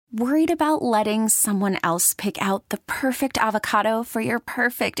Worried about letting someone else pick out the perfect avocado for your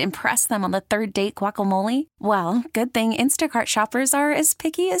perfect impress them on the third date guacamole? Well, good thing Instacart shoppers are as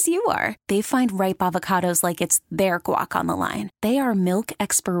picky as you are. They find ripe avocados like it's their guac on the line. They are milk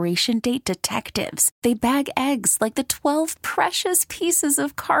expiration date detectives. They bag eggs like the 12 precious pieces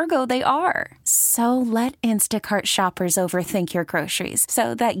of cargo they are. So let Instacart shoppers overthink your groceries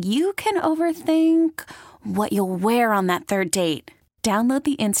so that you can overthink what you'll wear on that third date. Download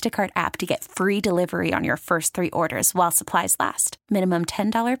the Instacart app to get free delivery on your first 3 orders while supplies last. Minimum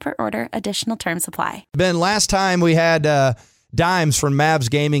 $10 per order. Additional terms apply. Ben, last time we had Dimez from Mavs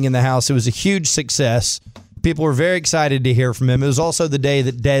Gaming in the house. It was a huge success. People were very excited to hear from him. It was also the day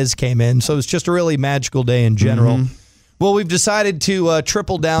that Dez came in, so it was just a really magical day in general. Mm-hmm. Well, we've decided to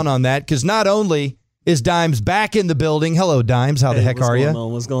triple down on that because not only is Dimez back in the building. Hello, Dimez. How the heck are you?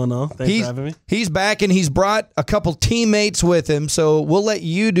 What's going on? Thanks for having me. He's back, and he's brought a couple teammates with him, so we'll let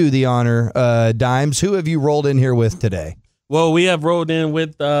you do the honor, Dimez. Who have you rolled in here with today? Well, we have rolled in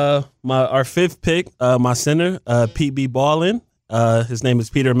with our 5th pick, my center, Pete B. Ballin. His name is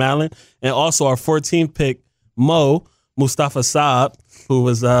Peter Mallon. And also our 14th pick, Mustafa Saab, who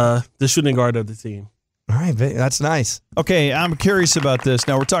was the shooting guard of the team. All right, that's nice. Okay, I'm curious about this.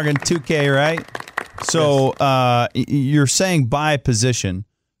 Now, we're talking 2K, right? So you're saying by position.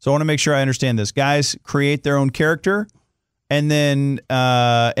 So I want to make sure I understand this. Guys create their own character and then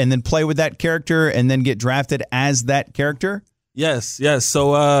play with that character and then get drafted as that character? Yes.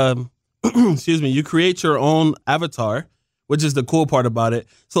 So, excuse me, you create your own avatar, which is the cool part about it.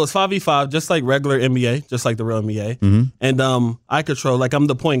 So it's 5v5, just like regular NBA, just like the real NBA. Mm-hmm. And I control, like I'm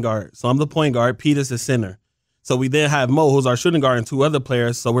the point guard. So I'm the point guard. Pete is the center. So we then have Mo, who's our shooting guard, and 2 other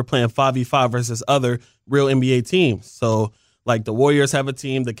players. So we're playing 5v5 versus other real NBA teams. So like the Warriors have a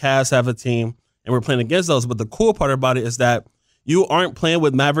team, the Cavs have a team, and we're playing against those. But the cool part about it is that you aren't playing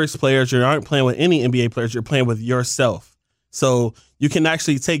with Mavericks players. You aren't playing with any NBA players. You're playing with yourself. So you can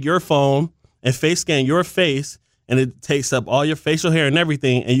actually take your phone and face scan your face, and it takes up all your facial hair and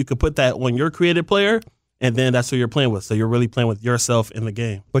everything, and you can put that on your created player, and then that's who you're playing with. So you're really playing with yourself in the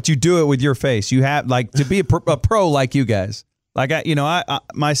game. But you do it with your face. You have, like, to be a pro like you guys. Like,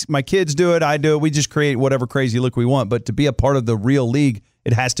 my kids do it. I do it. We just create whatever crazy look we want. But to be a part of the real league,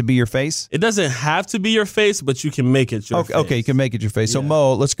 it has to be your face? It doesn't have to be your face, but you can make it your face. Okay, you can make it your face. Yeah. So,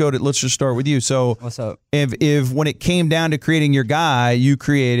 Mo, let's just start with you. So, what's up? If when it came down to creating your guy, you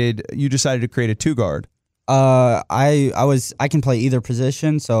decided to create a 2-guard. I can play either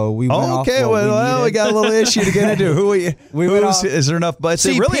position, so we went off. Okay, well, we got a little issue to get into. Is there enough? But it's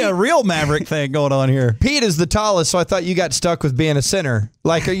really Pete, a real Maverick thing going on here. Pete is the tallest, so I thought you got stuck with being a center.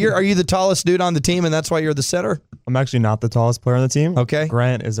 Like, are you the tallest dude on the team, and that's why you're the center? I'm actually not the tallest player on the team. Okay,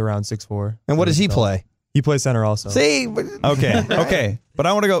 Grant is around 6'4". And what does he play? He plays center also. See, okay. But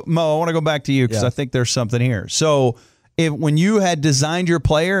I want to go, Mo. I want to go back to you because I think there's something here. So, when you had designed your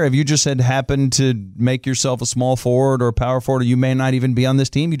player, if you just had happened to make yourself a small forward or a power forward, or you may not even be on this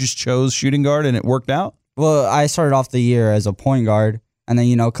team, you just chose shooting guard and it worked out? Well, I started off the year as a point guard, and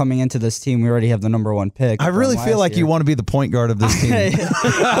then, coming into this team, we already have the number 1 pick. I really feel like you want to be the point guard of this team.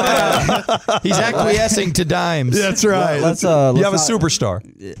 He's acquiescing to Dimez. That's right. You have a superstar.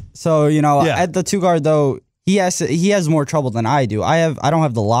 So, at the 2 guard, though, he has more trouble than I do. I don't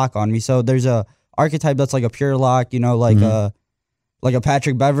have the lock on me, so there's a archetype that's like a pure lock, like a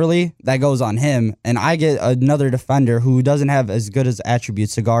Patrick Beverly, that goes on him, and I get another defender who doesn't have as good as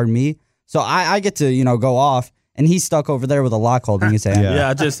attributes to guard me, so I get to go off, and he's stuck over there with a lock holding his hand. Yeah,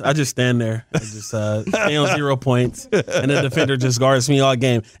 I just stand there, I just stay on 0 points, and the defender just guards me all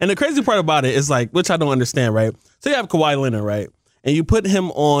game. And the crazy part about it is, like, which I don't understand, right? So you have Kawhi Leonard, right, and you put him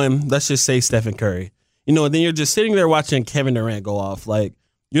on, let's just say Stephen Curry, and then you're just sitting there watching Kevin Durant go off, like.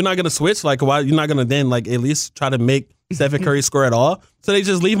 You're not going to switch? Like, why? You're not going to then, like, at least try to make Stephen Curry score at all? So they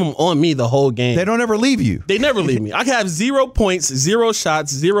just leave him on me the whole game. They don't ever leave you. They never leave me. I can have 0 points, 0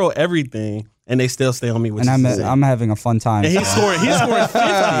 shots, 0 everything, and they still stay on me. And I'm having a fun time. And he's scoring 50. He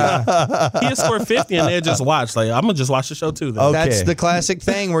has scored 50, and they just watch. Like, I'm going to just watch the show, too. Okay. That's the classic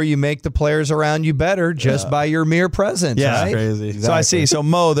thing where you make the players around you better just by your mere presence. Yeah, right? Crazy. Exactly. So I see. So,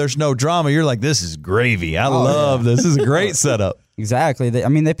 Mo, there's no drama. You're like, this is gravy. I love this. This is a great setup. Exactly.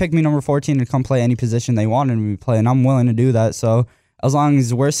 They picked me number 14 to come play any position they wanted me to play, and I'm willing to do that. So as long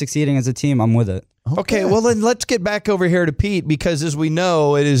as we're succeeding as a team, I'm with it. Okay, well, then let's get back over here to Pete, because as we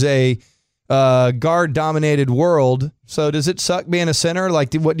know, it is a guard-dominated world. So does it suck being a center? Like,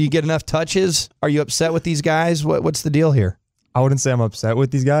 do you get enough touches? Are you upset with these guys? What's the deal here? I wouldn't say I'm upset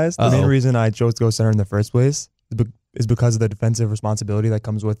with these guys. The main reason I chose to go center in the first place is because of the defensive responsibility that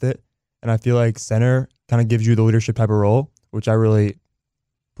comes with it. And I feel like center kind of gives you the leadership type of role, which I really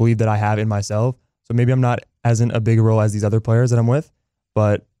believe that I have in myself. So maybe I'm not as in a big role as these other players that I'm with,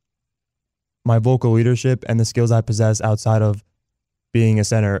 but my vocal leadership and the skills I possess outside of being a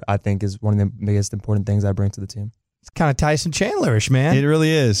center, I think, is one of the biggest important things I bring to the team. It's kind of Tyson Chandler-ish, man. It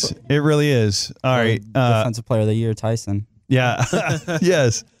really is. It really is. All right. Defensive player of the year, Tyson. Yeah.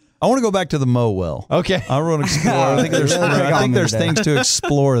 Yes. I want to go back to the Mo well. Okay. I want to explore. I think there's things to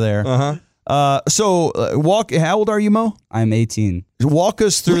explore there. So how old are you, Mo? I'm 18. Walk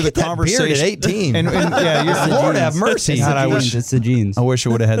us through Look the at that conversation. beard at 18. And yeah, you're Lord have mercy. It's God, I wish it's the jeans. I wish I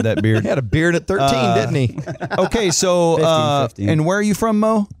would have had that beard. He had a beard at 13, didn't he? Okay, so 15. and where are you from,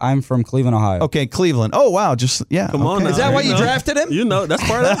 Mo? I'm from Cleveland, Ohio. Okay, Cleveland. Oh wow, just yeah. Come on okay. now. Is that why you know. drafted him? You know, that's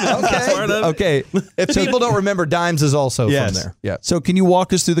part of it. That's part of it. Okay. If people don't remember, Dimes is also Yes. from there. Yeah. So can you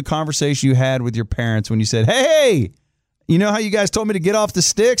walk us through the conversation you had with your parents when you said, "Hey, you know how you guys told me to get off the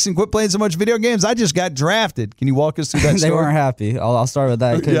sticks and quit playing so much video games? I just got drafted." Can you walk us through that They story? weren't happy. I'll start with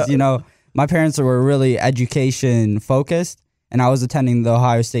that because, my parents were really education focused, and I was attending the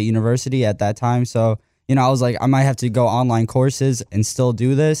Ohio State University at that time. So, I was like, I might have to go online courses and still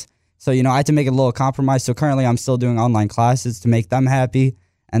do this. So, I had to make a little compromise. So currently I'm still doing online classes to make them happy.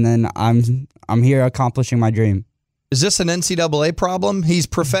 And then I'm here accomplishing my dream. Is this an NCAA problem? He's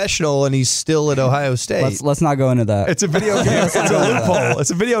professional and he's still at Ohio State. Let's not go into that. It's a video game. It's a loophole.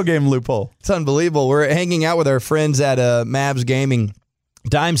 It's a video game loophole. It's unbelievable. We're hanging out with our friends at Mavs Gaming.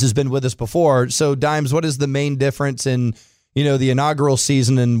 Dimes has been with us before. So, Dimes, what is the main difference in, the inaugural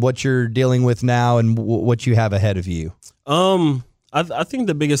season and what you're dealing with now and what you have ahead of you? I think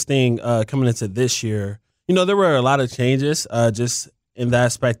the biggest thing coming into this year, there were a lot of changes just in the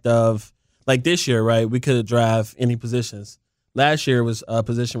aspect of, like this year, right, we could draft any positions. Last year was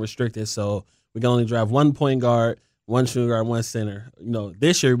position restricted, so we can only draft 1 point guard, 1 shooting guard, 1 center.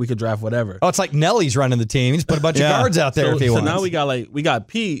 This year we could draft whatever. Oh, it's like Nelly's running the team. He's put a bunch of guards out there if he wants. So now we got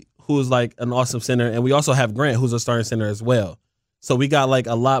Pete, who's like an awesome center, and we also have Grant, who's a starting center as well. So we got like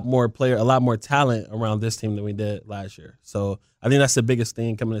a lot more talent around this team than we did last year. So I think that's the biggest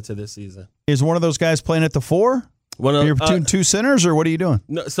thing coming into this season. Is one of those guys playing at the 4? You're between two centers, or what are you doing?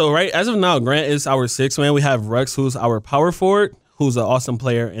 No, so right as of now, Grant is our 6th man. We have Rex, who's our power forward, who's an awesome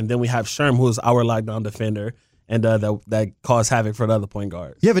player, and then we have Sherm, who's our lockdown defender, and that caused havoc for the other point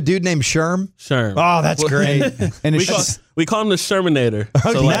guards. You have a dude named Sherm? Sherm. Oh, that's great. And we call him the Sherminator.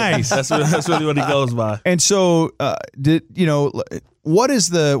 So nice. That's really what he goes by. And so, what is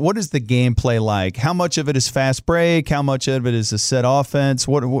the gameplay like? How much of it is fast break? How much of it is a set offense?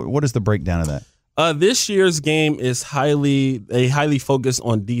 What is the breakdown of that? This year's game is highly focused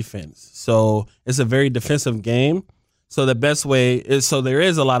on defense. So it's a very defensive game. So the best way is, there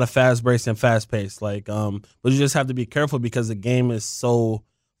is a lot of fast breaks and fast pace. But you just have to be careful because the game is so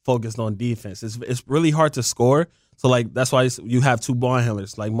focused on defense. It's really hard to score. So that's why you have 2 ball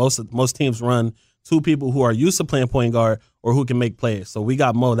handlers. Like most teams run 2 people who are used to playing point guard or who can make plays. So we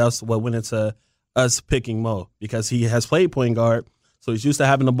got Mo. That's what went into us picking Mo because he has played point guard. So he's used to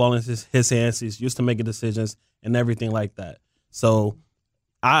having the ball in his hands. He's used to making decisions and everything like that. So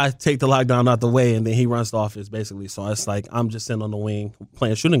I take the lockdown out the way, and then he runs the offense, basically. So it's like I'm just sitting on the wing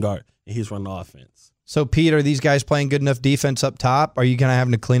playing shooting guard, and he's running the offense. So, Pete, are these guys playing good enough defense up top? Are you kind of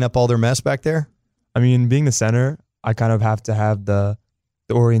having to clean up all their mess back there? I mean, being the center, I kind of have to have the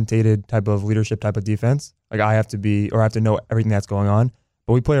orientated type of leadership type of defense. Like I have to know everything that's going on.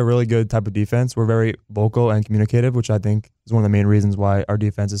 But we play a really good type of defense. We're very vocal and communicative, which I think is one of the main reasons why our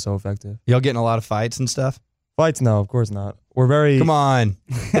defense is so effective. Y'all getting a lot of fights and stuff? Fights? No, of course not. We're very... Come on.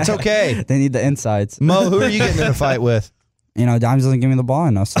 It's okay. They need the insides. Mo, who are you getting in a fight with? Dimes doesn't give me the ball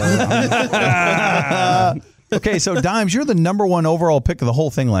enough. So Okay, so Dimes, you're the #1 overall pick of the whole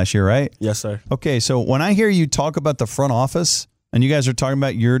thing last year, right? Yes, sir. Okay, so when I hear you talk about the front office and you guys are talking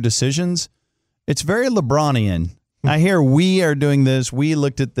about your decisions, it's very LeBronian. I hear we are doing this, we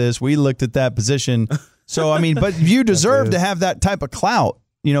looked at this, we looked at that position. So, I mean, but you deserve to have that type of clout,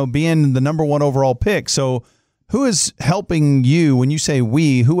 being the #1 overall pick. So who is helping you when you say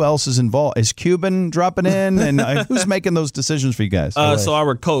we? Who else is involved? Is Cuban dropping in? And who's making those decisions for you guys? So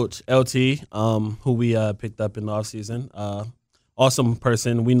our coach, LT, who we picked up in the offseason, awesome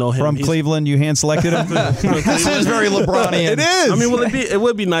person. We know him. From Cleveland, you hand-selected him? This is very LeBronian. It is. I mean, it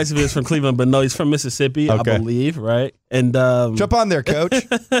would be nice if he was from Cleveland, but no, he's from Mississippi, Okay. I believe, right? And Jump on there, Coach.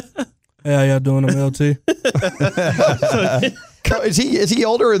 Hey, how y'all doing? I'm LT. Is he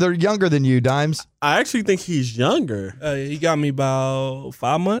older or younger than you, Dimes? I actually think he's younger. He got me about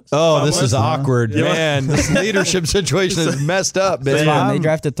 5 months. Oh, this is months. awkward, man. This leadership situation is messed up, It's man. fine. They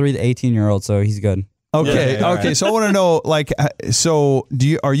drafted 3 18-year-olds, so he's good. Okay, Yeah. okay. So I want to know, so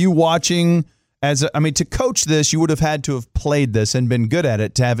are you watching to coach this, you would have had to have played this and been good at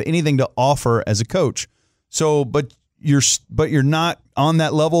it to have anything to offer as a coach. So, but you're not on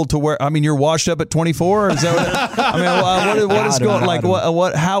that level to where, I mean, you're washed up at 24. Is that what is going, like,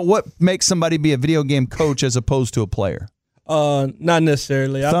 what makes somebody be a video game coach as opposed to a player? Not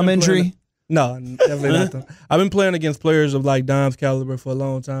necessarily. Thumb injury? No, definitely not. I've been playing against players of like Dimez caliber for a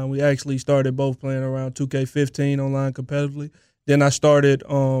long time. We actually started both playing around 2K15 online competitively. Then I started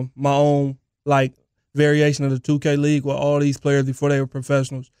my own like variation of the 2K league with all these players before they were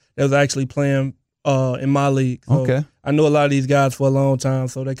professionals. They was actually playing in my league. So okay. I know a lot of these guys for a long time,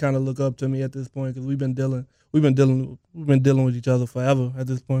 so they kind of look up to me at this point because we've been dealing with each other forever at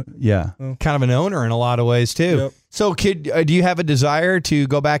this point. Yeah, kind of an owner in a lot of ways too. Yep. So, do you have a desire to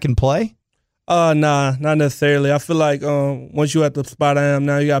go back and play? Nah, not necessarily. I feel like once you're at the spot I am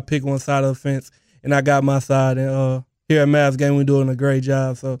now, you got to pick one side of the fence, and I got my side. And here at Mavs Gaming, we're doing a great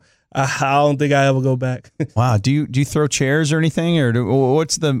job. So I don't think I ever go back. Wow. Do you throw chairs or anything, or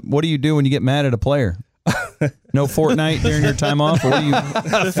what do you do when you get mad at a player? No Fortnite during your time off? Or what do you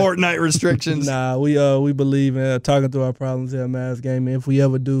Fortnite restrictions? Nah, we believe in talking through our problems here at Mavs Gaming. If we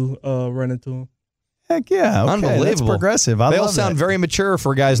ever do run into them. Heck yeah. Okay. Unbelievable. That's progressive. They all sound very mature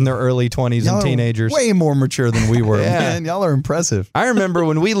for guys in their early 20s and teenagers. Way more mature than we were. Yeah. Man, y'all are impressive. I remember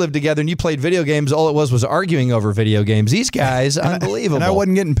when we lived together and you played video games, all it was arguing over video games. These guys, unbelievable. And I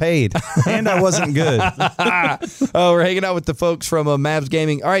wasn't getting paid. And I wasn't good. Oh, we're hanging out with the folks from Mavs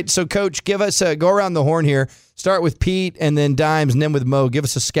Gaming. All right, so Coach, give us go around the horn here. Start with Pete and then Dimez and then with Mo. Give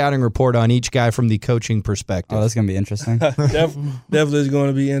us a scouting report on each guy from the coaching perspective. Oh, that's going to be interesting. Definitely is going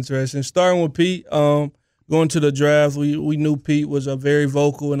to be interesting. Starting with Pete, going to the draft, we knew Pete was a very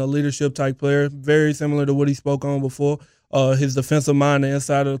vocal and a leadership type player, very similar to what he spoke on before. His defensive mind, the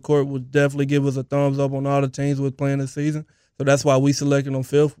inside of the court, would definitely give us a thumbs up on all the teams we were playing this season. So that's why we selected him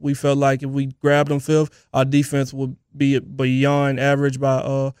fifth. We felt like if we grabbed him fifth, our defense would be beyond average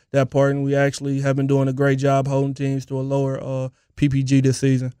by that part, and we actually have been doing a great job holding teams to a lower PPG this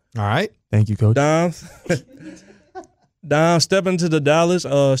season. All right. Thank you, Coach. Dom, stepping into Dallas,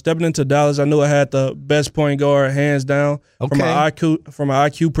 I knew I had the best point guard, hands down. Okay. From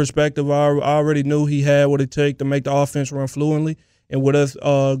an IQ perspective, I already knew he had what it took to make the offense run fluently. And with us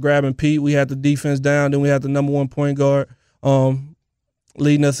grabbing Pete, we had the defense down. Then we had the number one point guard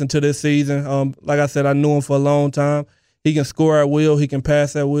leading us into this season. Like I said, I knew him for a long time. He can score at will. He can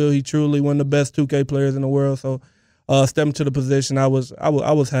pass at will. He truly one of the best 2K players in the world. So stepping to the position, I was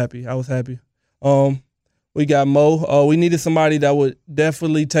happy. We got Mo. We needed somebody that would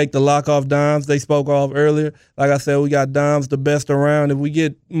definitely take the lock off Dimez. They spoke off earlier. Like I said, we got Dimez the best around. If we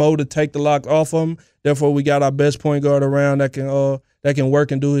get Mo to take the lock off of him, therefore we got our best point guard around that can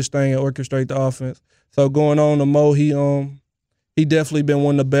work and do his thing and orchestrate the offense. So going on to Mo, he definitely been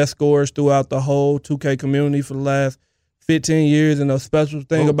one of the best scorers throughout the whole 2K community for the last 15 years. And the special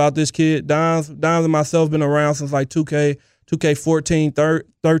thing about this kid, Dimez and myself been around since like 2K14,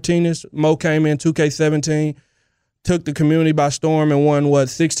 13ish. Mo came in 2K17, took the community by storm and won,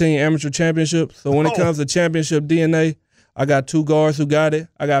 16 amateur championships. So when it comes to championship DNA, I got two guards who got it.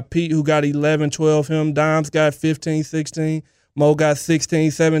 I got Pete who got 11, 12 him. Dimez got 15, 16. Mo got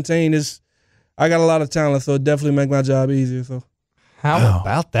 16, 17. I got a lot of talent, so it definitely make my job easier. So how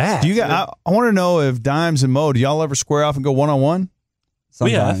about that? Do you guys, I want to know if Dimez and Mo, do y'all ever square off and go one-on-one?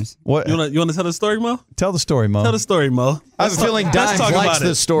 Sometimes. What? You want to tell the story, Mo? Tell the story, Mo. Tell the story, Mo. I have a feeling Dimez likes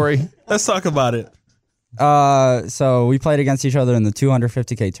this story. Let's talk about it. So we played against each other in the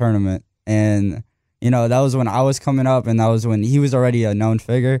 250K tournament, and that was when I was coming up, and that was when he was already a known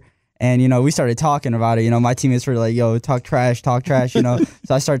figure. And we started talking about it. My teammates were like, "Yo, talk trash." So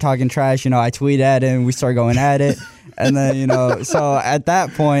I started talking trash. I tweeted at him. We started going at it, and then so at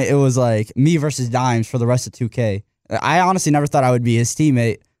that point it was like me versus Dimez for the rest of 2K. I honestly never thought I would be his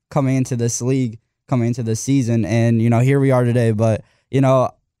teammate coming into this league, coming into this season, and here we are today. But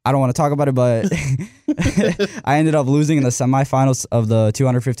I don't want to talk about it, but I ended up losing in the semifinals of the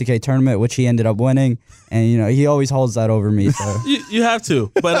 250K tournament, which he ended up winning, and he always holds that over me. So you have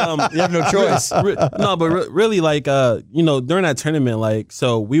to, but you have no choice. Really, like during that tournament,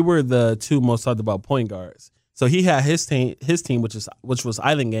 so we were the two most talked about point guards. So he had his team, which was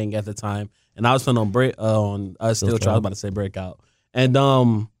Island Gang at the time, and I was playing on Steel Trial. I was about to say Breakout,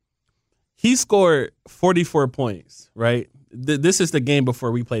 and he scored 44 points. Right, this is the game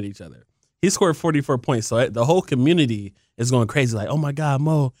before we played each other. He scored 44 points, so the whole community is going crazy. Like, oh my God,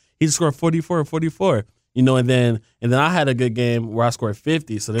 Mo, he scored 44. And then I had a good game where I scored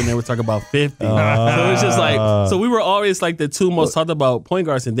 50. So then they were talking about 50. So it was just like, so we were always like the two most talked about point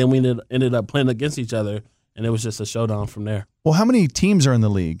guards, and then we ended up playing against each other. And it was just a showdown from there. Well, how many teams are in the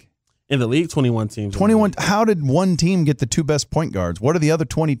league? In the league, 21 teams. 21. How did one team get the 2 best point guards? What are the other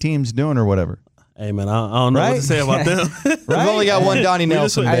 20 teams doing or whatever? Hey, man, I don't know what to say about them. We've only got one Donnie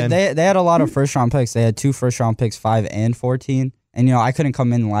Nelson, man. They had a lot of first-round picks. They had 2 first-round picks, 5 and 14. And, I couldn't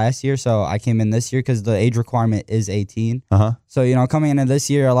come in last year, so I came in this year because the age requirement is 18. Uh-huh. So, coming into this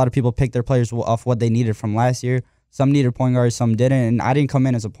year, a lot of people picked their players off what they needed from last year. Some needed point guards, some didn't. And I didn't come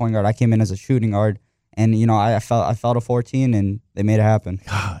in as a point guard. I came in as a shooting guard. And, I fell to 14, and they made it happen.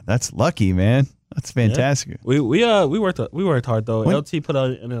 God, that's lucky, man. That's fantastic. Yeah. We worked hard, though. LT put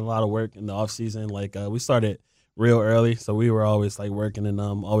in a lot of work in the offseason. Like, we started real early, so we were always like working and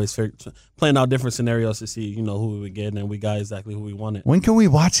always playing out different scenarios to see who we would get, and we got exactly who we wanted. When can we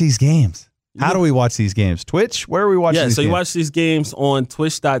watch these games? How do we watch these games? Twitch? Where are we watching these games? You watch these games on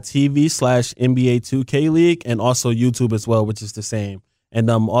twitch.tv/NBA 2K League and also YouTube as well, which is the same. And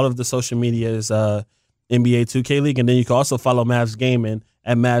all of the social media is NBA 2K League, and then you can also follow Mavs Gaming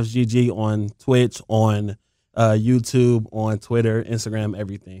at Mavs GG on Twitch, on YouTube, on Twitter, Instagram,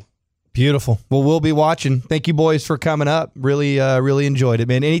 everything. Beautiful. Well, we'll be watching. Thank you, boys, for coming up. Really enjoyed it,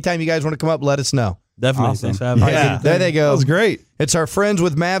 man. Anytime you guys want to come up, let us know. Definitely. Awesome. Thanks for having me. Yeah, there they go. That was great. It's our friends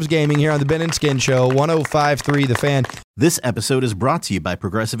with Mavs Gaming here on the Ben and Skin Show, 105.3 The Fan. This episode is brought to you by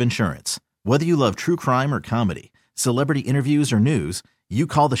Progressive Insurance. Whether you love true crime or comedy, celebrity interviews or news, you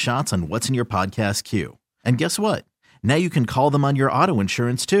call the shots on what's in your podcast queue. And guess what? Now you can call them on your auto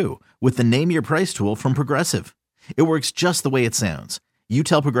insurance too with the Name Your Price tool from Progressive. It works just the way it sounds. You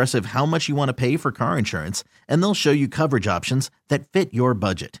tell Progressive how much you want to pay for car insurance, and they'll show you coverage options that fit your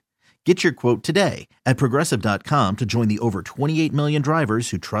budget. Get your quote today at Progressive.com to join the over 28 million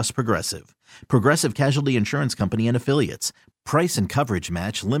drivers who trust Progressive. Progressive Casualty Insurance Company and Affiliates. Price and coverage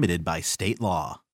match limited by state law.